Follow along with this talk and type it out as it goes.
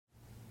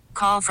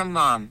call from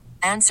mom.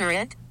 Answer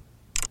it.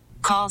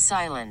 Call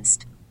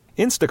silenced.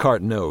 Instacart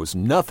knows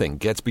nothing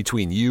gets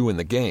between you and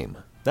the game.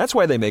 That's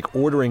why they make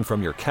ordering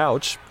from your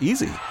couch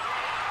easy.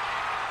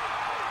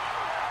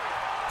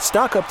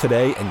 Stock up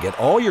today and get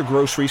all your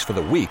groceries for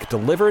the week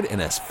delivered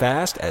in as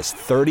fast as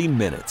 30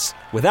 minutes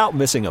without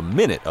missing a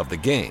minute of the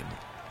game.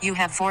 You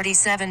have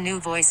 47 new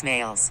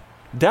voicemails.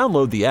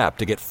 Download the app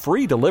to get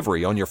free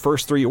delivery on your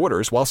first 3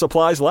 orders while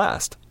supplies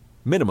last.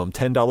 Minimum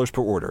 $10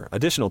 per order.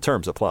 Additional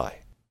terms apply.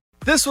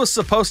 This was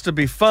supposed to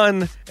be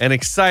fun and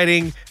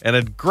exciting and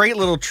a great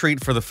little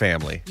treat for the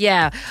family.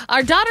 Yeah.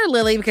 Our daughter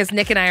Lily, because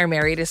Nick and I are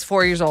married, is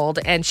 4 years old,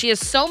 and she has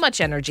so much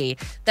energy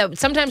that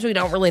sometimes we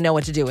don't really know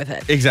what to do with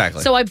it.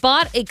 Exactly. So I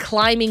bought a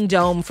climbing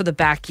dome for the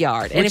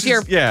backyard. And if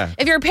you're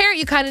a parent,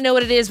 you kind of know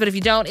what it is, but if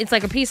you don't, it's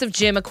like a piece of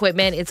gym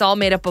equipment. It's all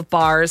made up of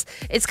bars.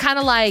 It's kind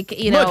of like,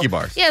 monkey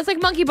bars. Yeah, it's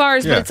like monkey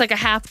bars, but it's like a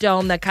half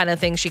dome, that kind of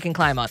thing she can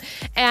climb on.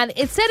 And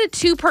it said a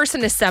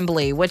 2-person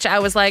assembly, which I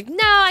was like, no,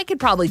 I could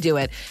probably do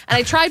it. And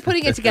I tried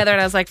putting it together, and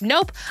I was like,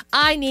 nope,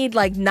 I need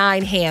like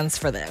 9 hands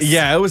for this.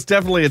 Yeah, it was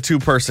definitely a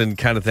 2-person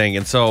kind of thing.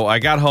 And so I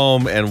got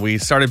home and we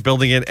started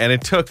building it, and it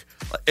took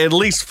at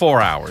least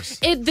 4 hours.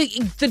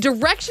 The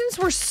directions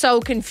were so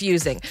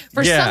confusing.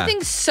 For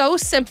something so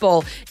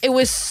simple, it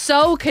was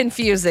so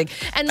confusing.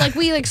 And like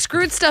we like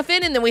screwed stuff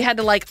in, and then we had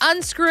to like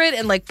unscrew it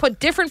and like put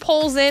different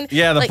poles in.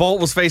 Yeah, the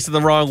bolt was facing the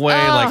wrong way.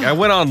 Like I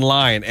went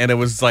online, and it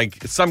was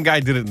like some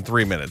guy did it in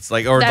 3 minutes.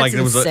 Like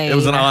it was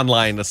an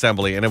online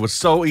assembly, and it was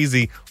so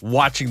easy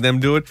watching them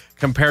do it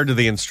compared to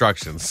the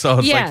instructions. So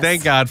it's like,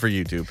 thank God for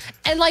YouTube.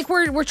 And like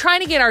we're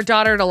trying to get our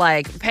daughter to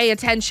like pay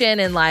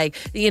attention and like,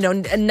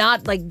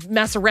 not like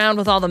mess around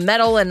with all the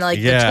metal and like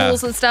the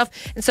tools and stuff.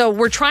 And so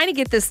we're trying to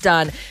get this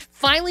done.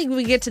 Finally,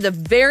 we get to the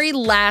very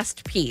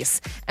last piece,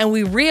 and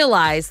we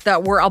realize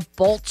that we're a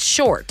bolt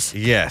short.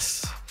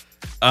 Yes.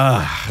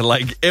 I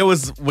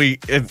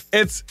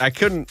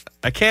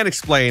can't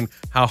explain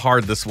how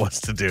hard this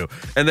was to do.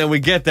 And then we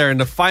get there,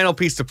 and the final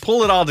piece to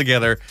pull it all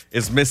together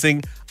is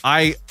missing.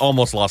 I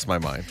almost lost my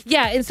mind.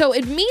 Yeah, and so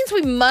it means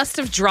we must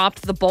have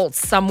dropped the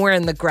bolts somewhere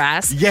in the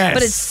grass. Yes.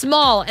 But it's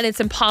small, and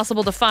it's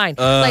impossible to find.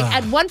 Like,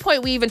 at one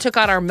point, we even took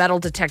out our metal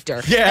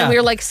detector. Yeah. And we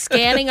were, like,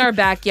 scanning our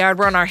backyard.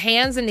 We're on our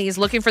hands and knees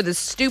looking for this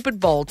stupid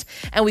bolt,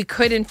 and we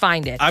couldn't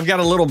find it. I've got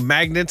a little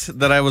magnet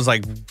that I was,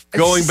 like,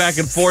 going back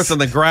and forth on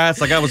the grass.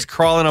 Like, I was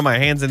crawling on my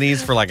hands and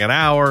knees for, like, an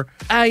hour.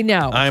 I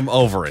know. I'm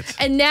over it.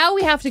 And now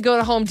we have to go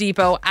to Home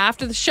Depot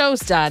after the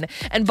show's done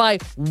and buy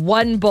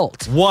 1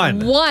 bolt.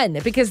 One,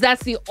 because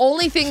that's the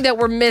only thing that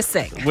we're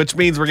missing. Which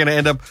means we're going to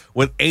end up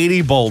with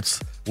 80 bolts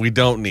we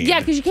don't need. Yeah,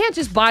 because you can't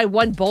just buy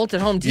 1 bolt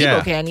at Home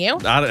Depot, can you?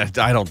 I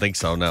don't think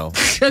so, no.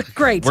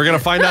 Great. We're going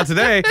to find out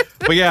today.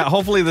 But yeah,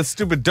 hopefully the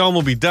stupid dome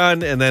will be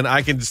done, and then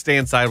I can just stay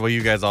inside while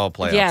you guys all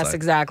play outside. Yes,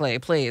 exactly.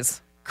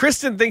 Please.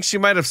 Kristen thinks she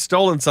might have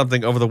stolen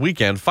something over the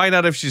weekend. Find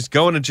out if she's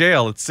going to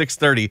jail at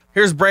 6:30.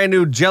 Here's brand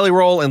new Jelly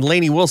Roll and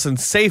Lainey Wilson,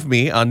 Save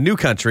Me on New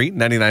Country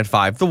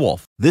 99.5 The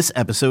Wolf. This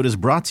episode is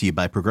brought to you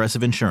by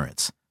Progressive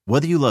Insurance.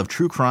 Whether you love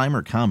true crime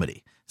or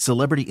comedy,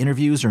 celebrity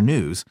interviews or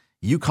news,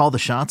 you call the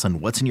shots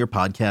on what's in your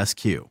podcast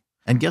queue.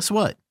 And guess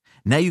what?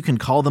 Now you can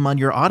call them on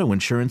your auto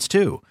insurance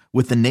too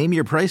with the Name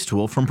Your Price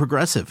tool from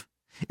Progressive.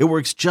 It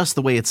works just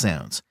the way it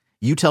sounds.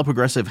 You tell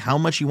Progressive how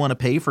much you want to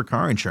pay for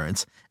car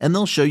insurance, and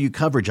they'll show you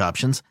coverage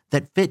options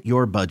that fit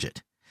your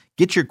budget.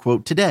 Get your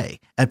quote today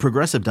at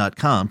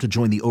Progressive.com to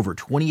join the over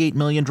 28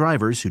 million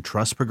drivers who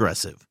trust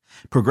Progressive.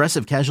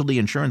 Progressive Casualty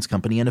Insurance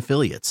Company and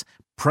Affiliates.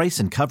 Price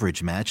and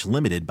coverage match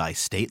limited by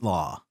state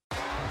law.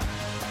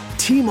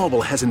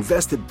 T-Mobile has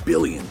invested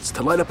billions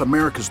to light up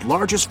America's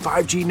largest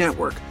 5G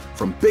network,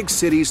 from big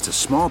cities to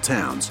small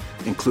towns,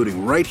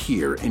 including right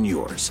here in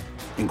yours.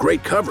 And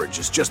great coverage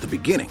is just the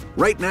beginning.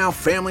 Right now,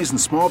 families and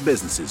small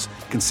businesses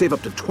can save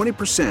up to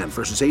 20%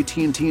 versus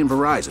AT&T and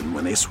Verizon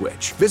when they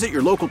switch. Visit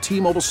your local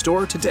T-Mobile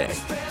store today.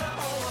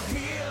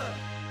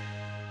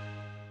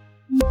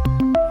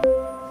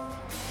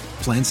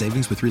 Plan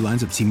savings with 3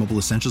 lines of T-Mobile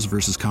Essentials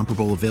versus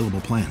comparable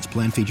available plans.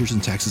 Plan features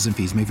and taxes and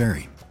fees may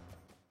vary.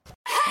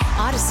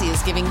 Odyssey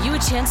is giving you a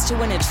chance to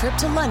win a trip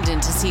to London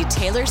to see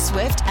Taylor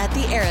Swift at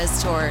the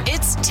Eras Tour.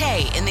 It's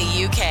Tay in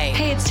the UK.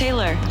 Hey, it's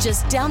Taylor.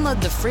 Just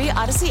download the free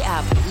Odyssey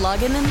app,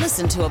 log in and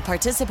listen to a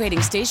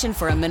participating station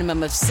for a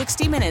minimum of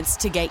 60 minutes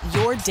to get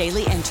your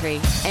daily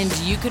entry. And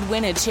you could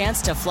win a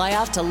chance to fly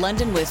off to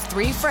London with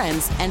 3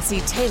 friends and see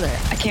Taylor.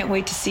 I can't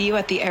wait to see you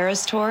at the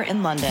Eras Tour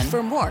in London.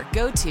 For more,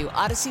 go to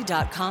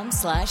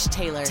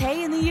odyssey.com/Taylor.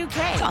 Tay in the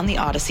UK. It's on the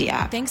Odyssey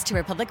app. Thanks to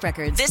Republic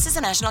Records. This is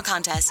a national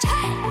contest.